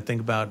discussion, I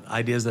think, about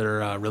ideas that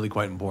are really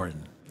quite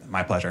important.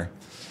 My pleasure.